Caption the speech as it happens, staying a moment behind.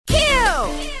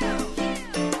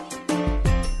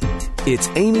It's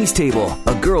Amy's Table,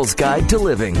 a girl's guide to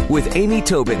living with Amy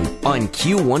Tobin on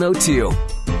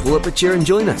Q102. Pull up a chair and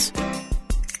join us.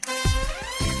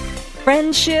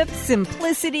 Friendship,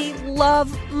 simplicity,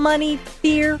 love, money,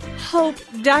 fear, hope.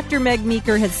 Dr. Meg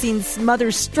Meeker has seen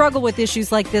mothers struggle with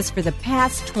issues like this for the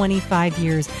past 25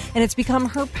 years, and it's become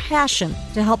her passion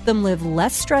to help them live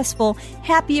less stressful,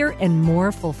 happier, and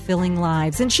more fulfilling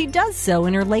lives. And she does so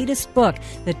in her latest book,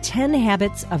 The 10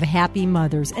 Habits of Happy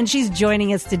Mothers. And she's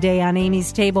joining us today on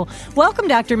Amy's Table. Welcome,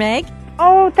 Dr. Meg.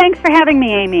 Oh, thanks for having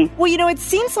me, Amy. Well, you know, it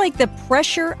seems like the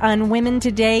pressure on women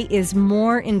today is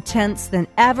more intense than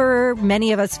ever.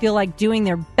 Many of us feel like doing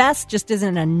their best just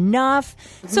isn't enough.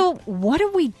 Mm-hmm. So what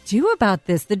do we do about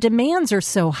this? The demands are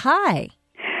so high.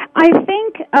 I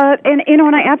think,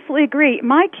 and I absolutely agree.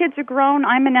 My kids are grown.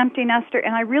 I'm an empty nester,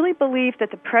 and I really believe that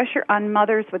the pressure on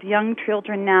mothers with young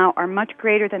children now are much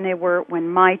greater than they were when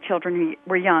my children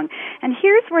were young. And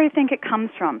here's where I think it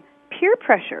comes from. Peer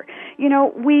pressure. You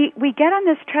know, we get on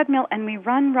this treadmill and we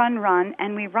run,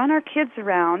 and we run our kids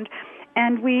around,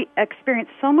 and we experience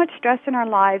so much stress in our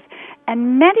lives,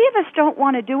 and many of us don't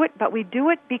want to do it, but we do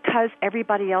it because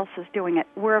everybody else is doing it.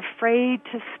 We're afraid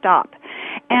to stop.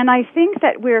 And I think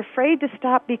that we're afraid to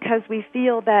stop because we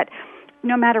feel that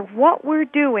no matter what we're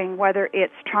doing, whether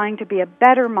it's trying to be a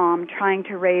better mom, trying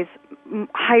to raise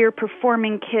higher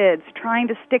performing kids, trying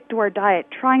to stick to our diet,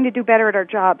 trying to do better at our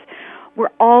jobs, we're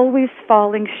always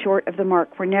falling short of the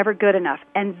mark. We're never good enough.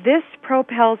 And this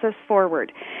propels us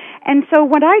forward. And so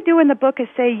what I do in the book is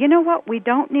say, you know what, we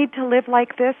don't need to live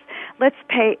like this. Let's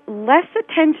pay less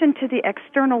attention to the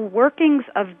external workings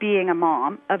of being a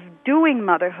mom, of doing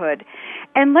motherhood,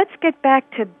 and let's get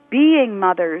back to being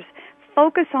mothers,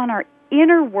 focus on our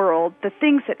inner world, the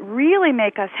things that really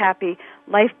make us happy.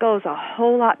 Life goes a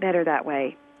whole lot better that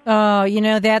way. Oh, you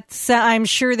know, that's, I'm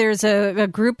sure there's a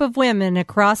group of women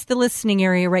across the listening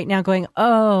area right now going,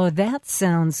 oh, that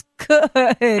sounds good.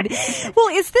 Well,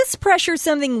 is this pressure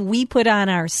something we put on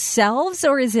ourselves,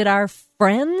 or is it our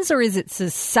friends, or is it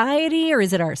society, or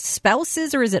is it our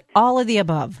spouses, or is it all of the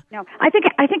above? No, I think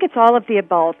it's all of the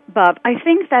above. I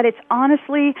think that it's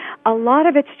honestly, a lot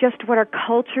of it's just what our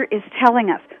culture is telling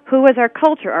us. Who is our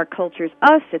culture? Our culture's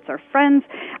us, it's our friends,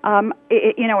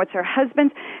 it's our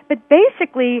husbands. But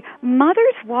basically,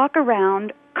 mothers walk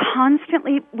around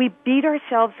constantly, we beat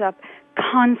ourselves up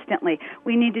constantly.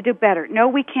 We need to do better. No,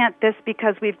 we can't this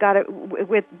because we've got to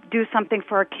do something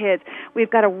for our kids. We've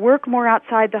got to work more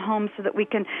outside the home so that we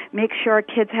can make sure our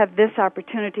kids have this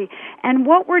opportunity. And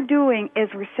what we're doing is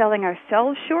we're selling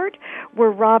ourselves short.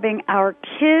 We're robbing our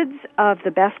kids of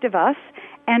the best of us,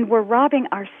 and we're robbing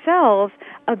ourselves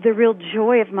of the real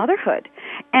joy of motherhood.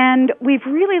 And we've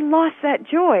really lost that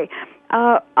joy.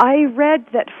 I read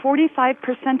that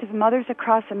 45% of mothers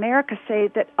across America say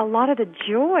that a lot of the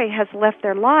joy has left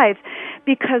their lives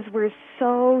because we're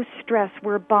so stressed.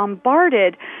 We're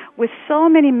bombarded with so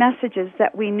many messages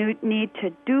that we need to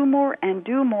do more,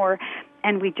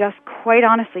 and we just quite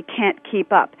honestly can't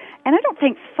keep up. And I don't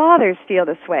think fathers feel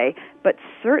this way, but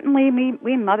certainly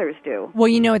we mothers do. Well,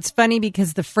 you know, it's funny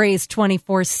because the phrase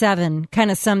 24/7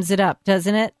 kind of sums it up,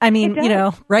 doesn't it? I mean, you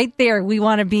know, right there, we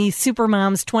want to be super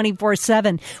moms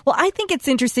 24/7. Well, I think it's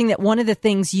interesting that one of the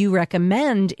things you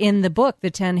recommend in the book,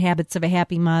 The 10 Habits of a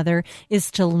Happy Mother,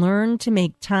 is to learn to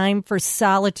make time for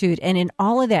solitude. And in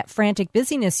all of that frantic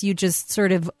busyness you just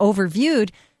sort of overviewed,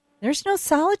 there's no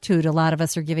solitude a lot of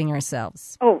us are giving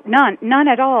ourselves. Oh, none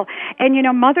at all. And, you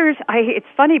know, mothers, it's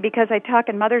funny because I talk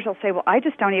and mothers will say, well, I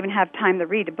just don't even have time to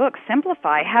read a book.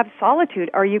 Simplify, have solitude.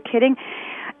 Are you kidding?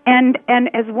 And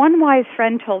as one wise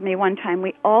friend told me one time,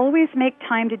 we always make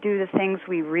time to do the things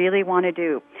we really want to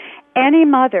do. Any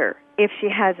mother, if she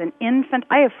has an infant,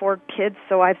 I have 4 kids,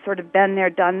 so I've sort of been there,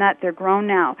 done that. They're grown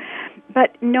now.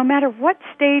 But no matter what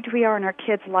stage we are in our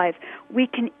kids' lives, we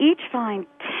can each find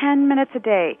 10 minutes a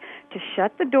day to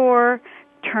shut the door,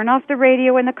 turn off the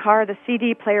radio in the car, the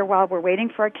CD player while we're waiting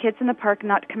for our kids in the park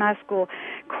not to come out of school,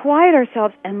 quiet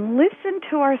ourselves and listen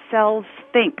to ourselves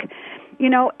think. You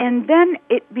know, and then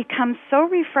it becomes so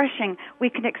refreshing,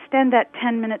 we can extend that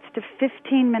 10 minutes to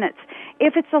 15 minutes.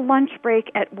 If it's a lunch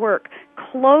break at work,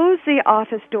 close the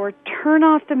office door, turn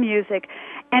off the music.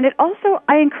 And it also,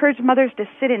 I encourage mothers to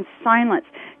sit in silence,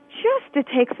 just to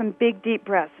take some big, deep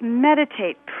breaths,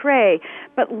 meditate, pray,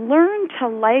 but learn to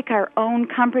like our own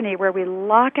company where we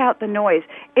lock out the noise.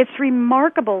 It's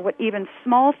remarkable what even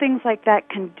small things like that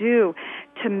can do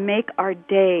to make our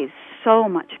days so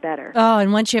much better. Oh,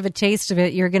 and once you have a taste of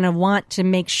it, you're going to want to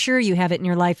make sure you have it in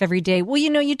your life every day. Well, you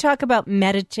know, you talk about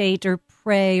meditate or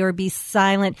pray or be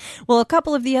silent. Well, a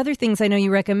couple of the other things I know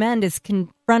you recommend is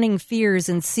confronting fears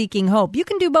and seeking hope. You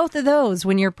can do both of those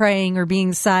when you're praying or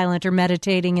being silent or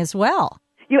meditating as well.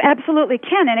 You absolutely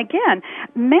can. And again,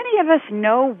 many of us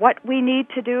know what we need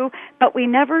to do, but we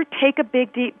never take a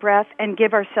big, deep breath and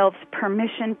give ourselves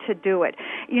permission to do it.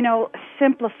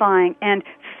 Simplifying and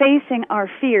facing our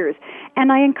fears.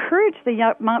 And I encourage the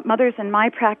young mothers in my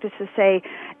practice to say,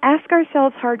 ask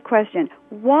ourselves hard questions.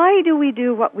 Why do we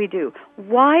do what we do?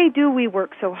 Why do we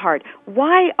work so hard?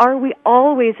 Why are we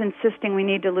always insisting we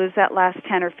need to lose that last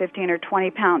 10 or 15 or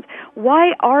 20 pounds?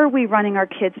 Why are we running our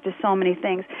kids to so many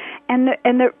things? And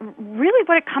really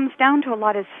what it comes down to a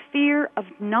lot is fear of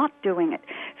not doing it.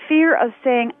 Fear of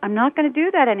saying, I'm not going to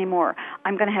do that anymore.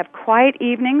 I'm going to have quiet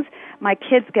evenings. My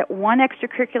kids get one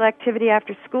extracurricular activity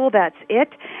after school. That's it.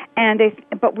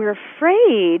 But we're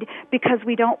afraid because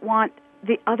we don't want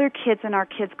the other kids in our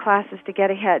kids' classes to get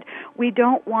ahead. We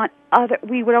don't want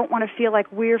to feel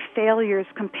like we're failures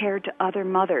compared to other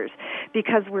mothers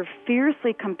because we're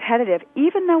fiercely competitive,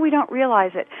 even though we don't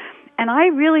realize it. And I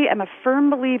really am a firm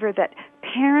believer that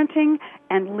parenting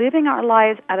and living our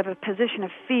lives out of a position of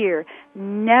fear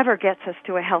never gets us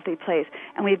to a healthy place.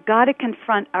 And we've got to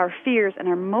confront our fears and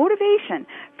our motivation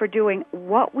for doing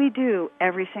what we do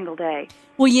every single day.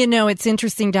 Well, it's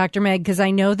interesting, Dr. Meg, because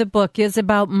I know the book is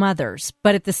about mothers,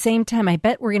 but at the same time, I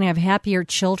bet we're going to have happier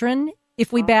children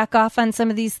if we back off on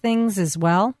some of these things as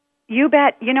well. You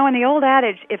bet. In the old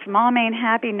adage, if mom ain't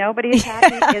happy, nobody is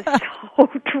happy is so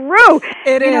true.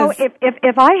 It is.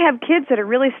 If I have kids that are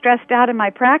really stressed out in my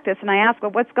practice and I ask,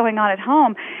 well, what's going on at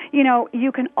home,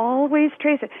 you can always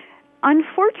trace it.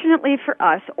 Unfortunately for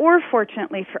us, or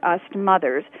fortunately for us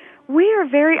mothers, we are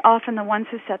very often the ones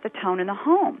who set the tone in the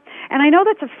home. And I know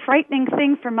that's a frightening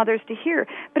thing for mothers to hear,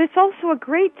 but it's also a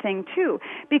great thing, too,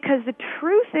 because the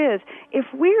truth is, if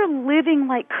we're living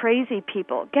like crazy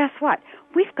people, guess what?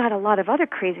 We've got a lot of other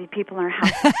crazy people in our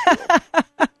house.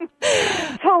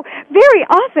 So very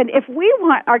often, if we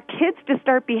want our kids to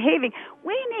start behaving,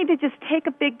 we need to just take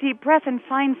a big, deep breath and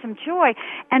find some joy.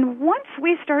 And once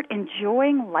we start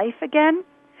enjoying life again,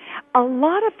 a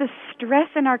lot of the stress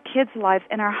in our kids' lives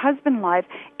and our husband lives,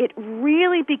 it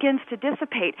really begins to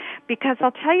dissipate. Because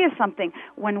I'll tell you something,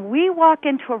 when we walk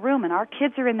into a room and our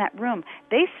kids are in that room,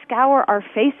 they scour our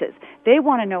faces. They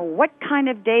want to know what kind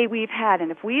of day we've had. And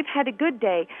if we've had a good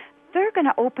day, they're going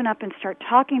to open up and start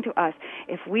talking to us.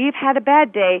 If we've had a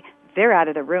bad day, they're out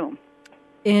of the room.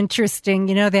 Interesting.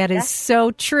 That is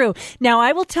so true. Now,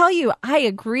 I will tell you, I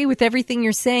agree with everything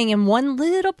you're saying. And one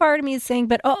little part of me is saying,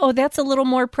 but that's a little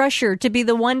more pressure to be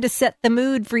the one to set the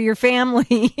mood for your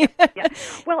family. Yeah.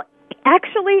 Well,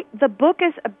 actually, the book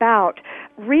is about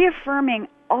reaffirming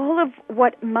all of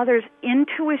what mother's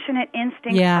intuition and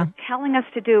instincts are telling us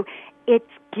to do. It's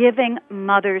giving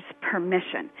mothers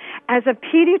permission. As a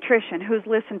pediatrician who's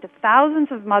listened to thousands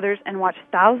of mothers and watched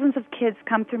thousands of kids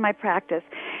come through my practice,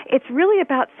 it's really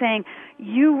about saying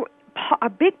a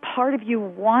big part of you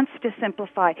wants to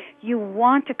simplify. You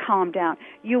want to calm down.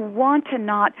 You want to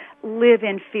not live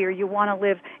in fear. You want to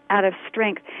live out of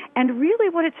strength. And really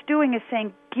what it's doing is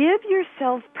saying, give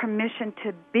yourself permission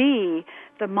to be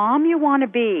the mom you want to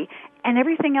be, and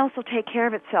everything else will take care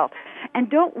of itself. And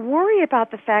don't worry about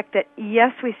the fact that,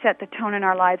 yes, we set the tone in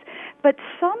our lives, but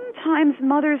sometimes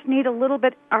mothers need a little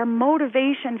bit, our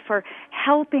motivation for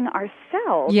helping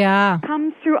ourselves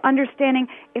comes through understanding,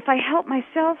 if I help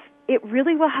myself, it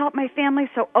really will help my family,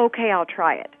 so okay, I'll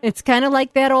try it. It's kind of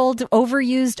like that old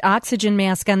overused oxygen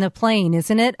mask on the plane,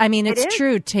 isn't it? I mean, it's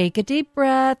true. Take a deep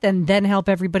breath and then help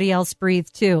everybody else breathe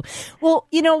too. Well,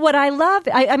 what I love,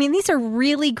 I mean, these are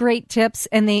really great tips,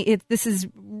 and this is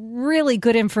really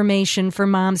good information for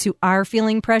moms who are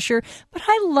feeling pressure. But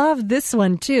I love this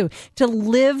one too, to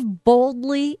live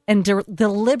boldly and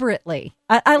deliberately.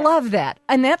 I love that.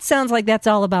 And that sounds like that's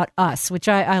all about us, which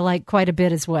I like quite a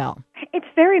bit as well. It's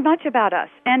very much about us.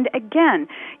 And again,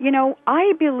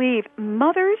 I believe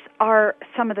mothers are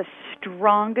some of the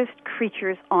strongest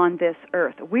creatures on this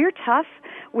earth. We're tough.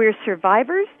 We're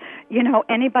survivors.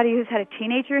 Anybody who's had a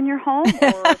teenager in your home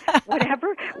or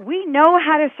whatever, we know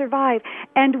how to survive.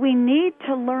 And we need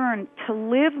to learn to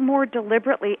live more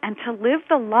deliberately and to live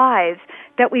the lives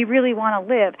that we really want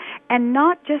to live, and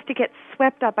not just to get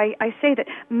swept up. I say that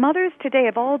mothers today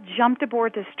have all jumped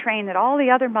aboard this train that all the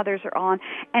other mothers are on,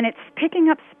 and it's picking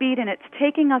up speed, and it's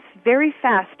taking us very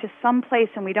fast to some place,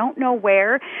 and we don't know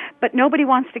where, but nobody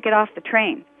wants to get off the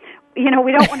train. We don't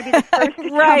want to be the first to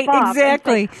right, jump off.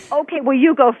 Exactly. Say, okay, well,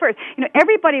 you go first.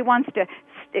 Everybody wants to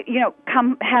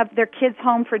come have their kids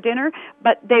home for dinner,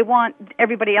 but they want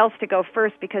everybody else to go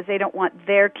first because they don't want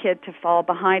their kid to fall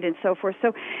behind and so forth.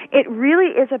 So it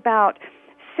really is about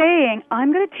saying,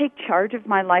 I'm going to take charge of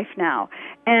my life now.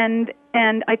 And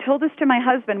I told this to my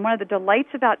husband, one of the delights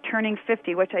about turning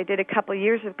 50, which I did a couple of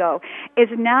years ago, is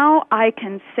now I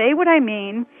can say what I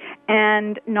mean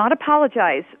and not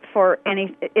apologize for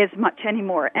as much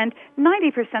anymore. And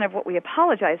 90% of what we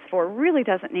apologize for really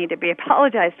doesn't need to be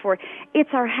apologized for.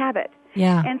 It's our habit.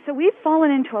 Yeah. And so we've fallen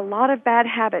into a lot of bad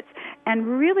habits. And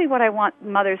really what I want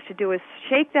mothers to do is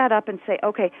shake that up and say,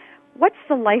 okay, what's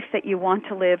the life that you want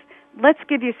to live? Let's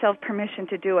give yourself permission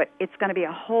to do it. It's going to be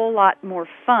a whole lot more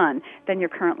fun than you're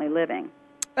currently living.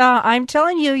 I'm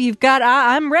telling you, you've got.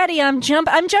 I'm ready. I'm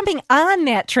jumping on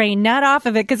that train, not off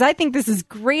of it, because I think this is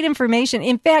great information.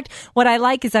 In fact, what I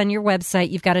like is on your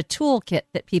website, you've got a toolkit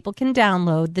that people can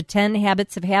download. The 10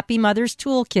 Habits of Happy Mothers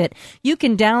toolkit. You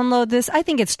can download this. I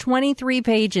think it's 23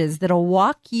 pages that'll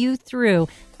walk you through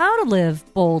how to live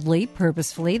boldly,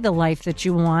 purposefully, the life that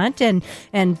you want. And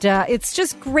it's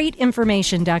just great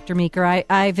information, Dr. Meeker.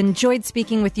 I've enjoyed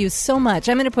speaking with you so much.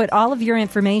 I'm going to put all of your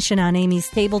information on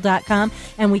amystable.com,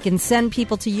 and we can send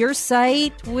people to your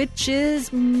site, which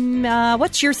is,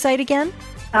 what's your site again?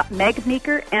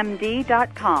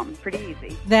 megmeekermd.com. Pretty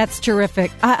easy. That's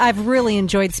terrific. I've really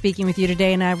enjoyed speaking with you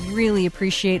today, and I really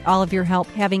appreciate all of your help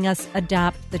having us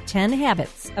adopt the 10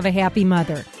 habits of a happy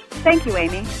mother. Thank you,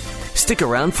 Amy. Stick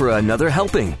around for another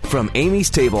helping from Amy's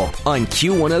Table on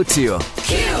Q102.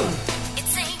 Q!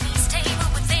 It's Amy's Table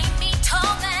with Amy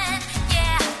Tobin,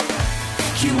 yeah.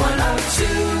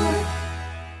 Q102.